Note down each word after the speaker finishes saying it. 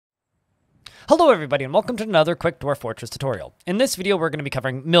Hello everybody and welcome to another quick Dwarf Fortress tutorial. In this video we're going to be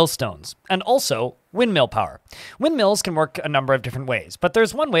covering millstones and also windmill power. Windmills can work a number of different ways, but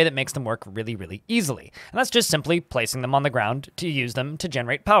there's one way that makes them work really easily, and that's just simply placing them on the ground to use them to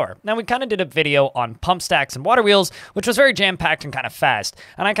generate power. Now we kind of did a video on pump stacks and water wheels, which was very jam-packed and kind of fast,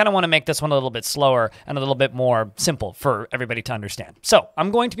 and I kind of want to make this one a little bit slower and a little bit more simple for everybody to understand. So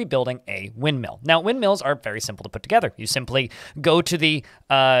I'm going to be building a windmill. Now windmills are very simple to put together. You simply go to the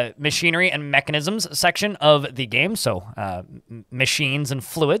machinery and mechanisms section of the game, so machines and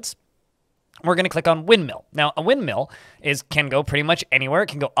fluids. We're going to click on windmill. Now, a windmill can go pretty much anywhere. It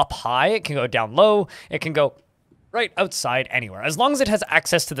can go up high, it can go down low, it can go right outside anywhere, as long as it has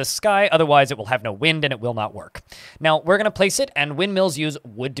access to the sky. Otherwise, it will have no wind and it will not work. Now, we're going to place it, and windmills use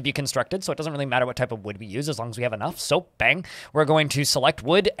wood to be constructed, so it doesn't really matter what type of wood we use as long as we have enough. So, bang, we're going to select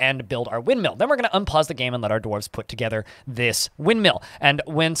wood and build our windmill. Then we're going to unpause the game and let our dwarves put together this windmill. And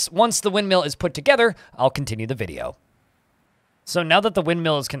once the windmill is put together, I'll continue the video. So now that the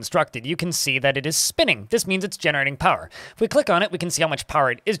windmill is constructed, you can see that it is spinning. This means it's generating power. If we click on it, we can see how much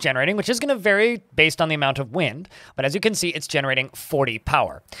power it is generating, which is going to vary based on the amount of wind. But as you can see, it's generating 40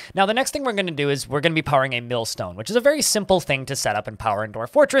 power. Now, the next thing we're going to do is we're going to be powering a millstone, which is a very simple thing to set up and power in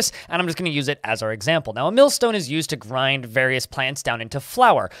Dwarf Fortress, and I'm just going to use it as our example. Now, a millstone is used to grind various plants down into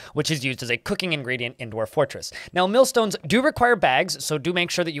flour, which is used as a cooking ingredient in Dwarf Fortress. Now, millstones do require bags, so do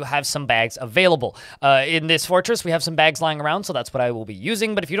make sure that you have some bags available. In this fortress, we have some bags lying around, so that's what I will be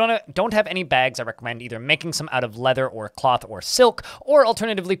using. But if you don't have any bags, I recommend either making some out of leather or cloth or silk, or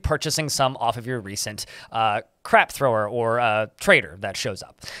alternatively purchasing some off of your recent crap thrower or trader that shows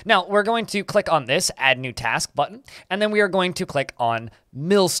up. Now, we're going to click on this Add New Task button, and then we are going to click on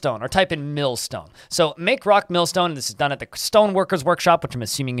Millstone, or type in Millstone. So make rock millstone. This is done at the Stoneworkers Workshop, which I'm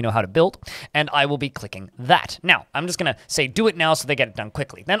assuming you know how to build, and I will be clicking that. Now, I'm just going to say do it now so they get it done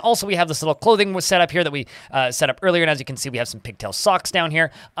quickly. Then also we have this little clothing set up here that we set up earlier, and as you can see, we have some pigtail socks down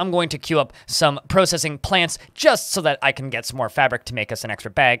here. I'm going to queue up some processing plants just so that I can get some more fabric to make us an extra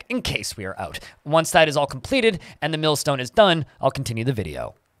bag in case we are out. Once that is all completed and the millstone is done, I'll continue the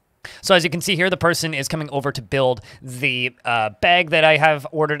video. So as you can see here, the person is coming over to build the bag that I have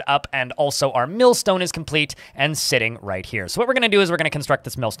ordered up, and also our millstone is complete and sitting right here. So what we're going to do is we're going to construct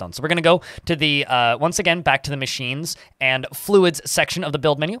this millstone. So we're going to go to the, once again, back to the machines and fluids section of the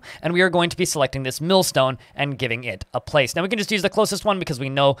build menu, and we are going to be selecting this millstone and giving it a place. Now we can just use the closest one because we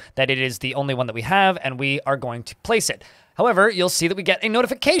know that it is the only one that we have, and we are going to place it. However, you'll see that we get a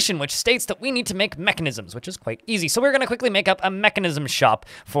notification which states that we need to make mechanisms, which is quite easy. So we're going to quickly make up a mechanism shop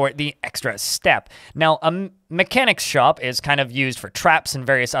for the extra step. Now, a mechanics shop is kind of used for traps and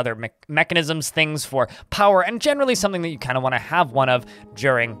various other mechanisms, things for power, and generally something that you kind of want to have one of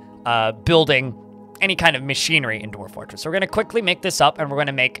during building any kind of machinery in Dwarf Fortress. So we're going to quickly make this up, and we're going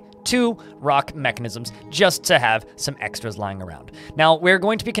to make 2 rock mechanisms just to have some extras lying around. Now, we're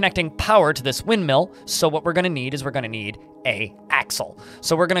going to be connecting power to this windmill, so what we're going to need is we're going to need a axle.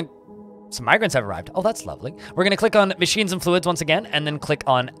 So we're going to some migrants have arrived. Oh, that's lovely. We're going to click on machines and fluids once again, and then click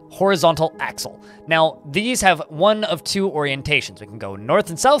on horizontal axle. Now, these have one of 2 orientations. We can go north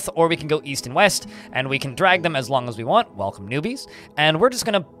and south, or we can go east and west, and we can drag them as long as we want. Welcome, newbies. And we're just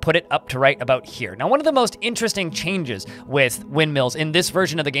going to put it up to right about here. Now, one of the most interesting changes with windmills in this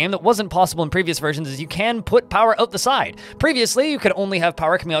version of the game that wasn't possible in previous versions is you can put power out the side. Previously, you could only have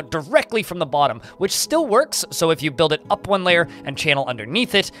power coming out directly from the bottom, which still works. So if you build it up one layer and channel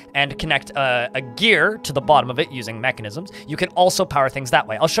underneath it and connect a gear to the bottom of it using mechanisms, you can also power things that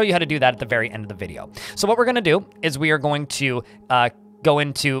way. I'll show you how to do that at the very end of the video. So what we're going to do is we are going to go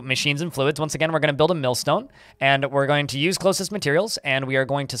into machines and fluids. Once again, we're going to build a millstone, and we're going to use closest materials, and we are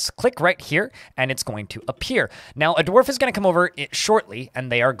going to click right here, and it's going to appear. Now, a dwarf is going to come over shortly,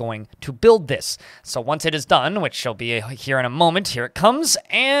 and they are going to build this. So once it is done, which shall be here in a moment, here it comes,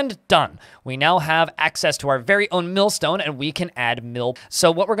 and done. We now have access to our very own millstone, and we can add mill.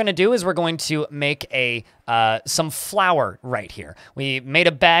 So what we're going to do is we're going to make some flour right here. We made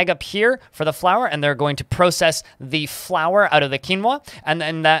a bag up here for the flour, and they're going to process the flour out of the quinoa, and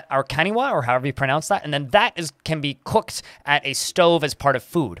then that, or quinoa, or however you pronounce that, and then that can be cooked at a stove as part of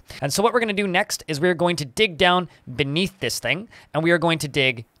food. And so what we're going to do next is we're going to dig down beneath this thing, and we are going to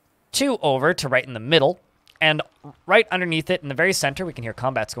dig 2 over to right in the middle, and right underneath it in the very center. We can hear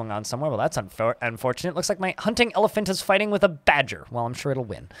combat's going on somewhere. Well, that's unfortunate. Looks like my hunting elephant is fighting with a badger. Well, I'm sure it'll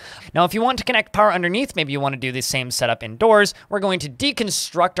win. Now, if you want to connect power underneath, maybe you want to do the same setup indoors. We're going to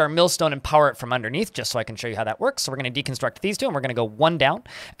deconstruct our millstone and power it from underneath, just so I can show you how that works. So we're going to deconstruct these two, and we're going to go one down.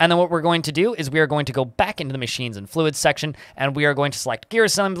 And then what we're going to do is we are going to go back into the machines and fluids section, and we are going to select gear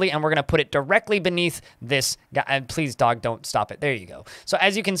assembly, and we're going to put it directly beneath this guy. And please, dog, don't stop it. There you go. So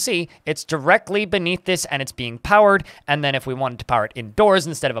as you can see, it's directly beneath this, and it's being powered. And then if we wanted to power it indoors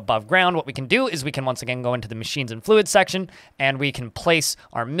instead of above ground, what we can do is we can once again go into the machines and fluids section, and we can place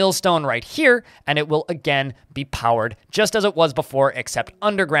our millstone right here, and it will again be powered just as it was before, except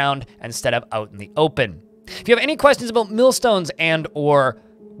underground instead of out in the open. If you have any questions about millstones and or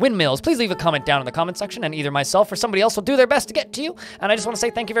windmills, please leave a comment down in the comment section, and either myself or somebody else will do their best to get to you. And I just want to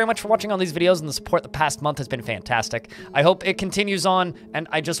say thank you very much for watching all these videos, and the support the past month has been fantastic. I hope it continues on, and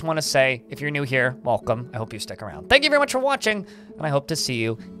I just want to say, if you're new here, welcome. I hope you stick around. Thank you very much for watching, and I hope to see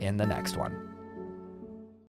you in the next one.